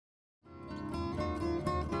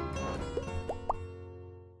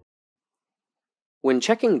When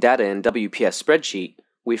checking data in WPS Spreadsheet,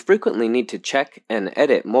 we frequently need to check and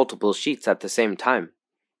edit multiple sheets at the same time.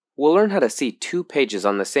 We'll learn how to see two pages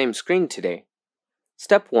on the same screen today.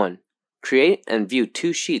 Step 1. Create and view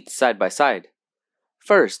two sheets side by side.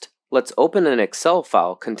 First, let's open an Excel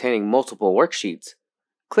file containing multiple worksheets.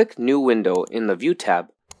 Click New Window in the View tab.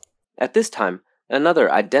 At this time,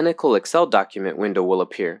 another identical Excel document window will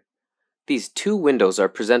appear. These two windows are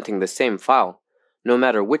presenting the same file. No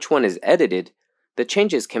matter which one is edited, the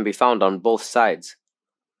changes can be found on both sides.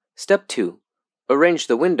 Step 2. Arrange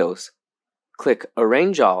the windows. Click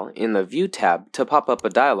Arrange All in the View tab to pop up a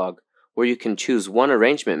dialog where you can choose one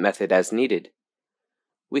arrangement method as needed.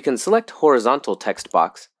 We can select Horizontal Text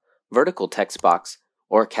Box, Vertical Text Box,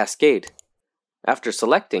 or Cascade. After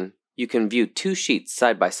selecting, you can view two sheets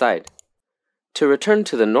side by side. To return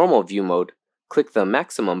to the normal view mode, click the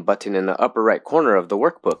Maximum button in the upper right corner of the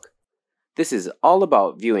workbook. This is all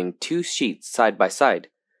about viewing two sheets side by side.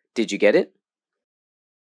 Did you get it?